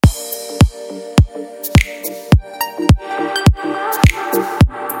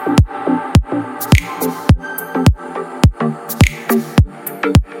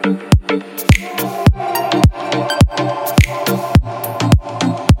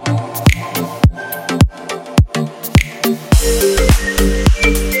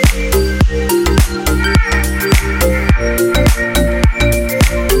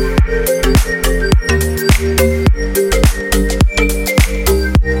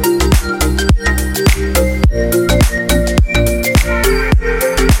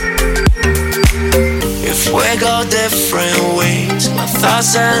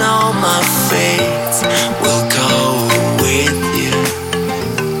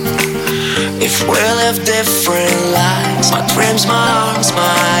If we live different lives, my dreams, my arms,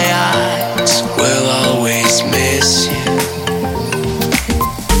 my eyes will always miss you.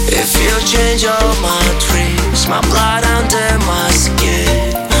 If you change all my dreams, my blood under my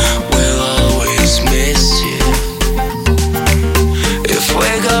skin will always miss you. If we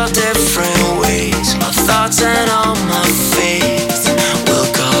go different ways, my thoughts and all my faith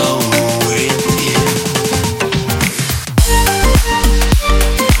will go with you.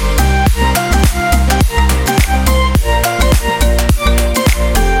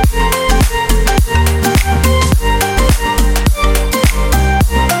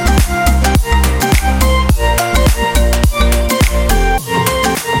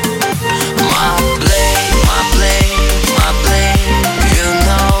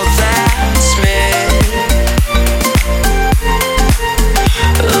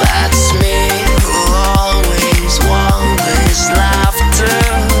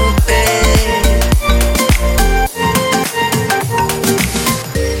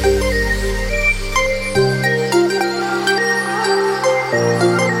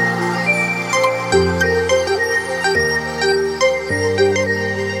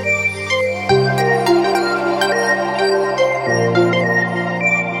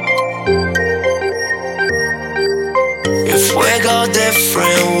 If we go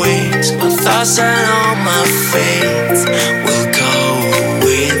different ways, my thoughts and all my faith will go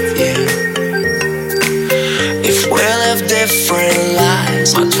with you. If we live different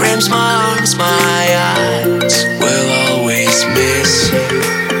lives, my dreams, my arms, my eyes will always miss you.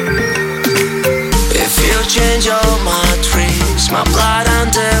 If you change all my dreams, my blood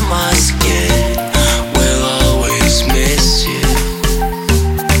under my skin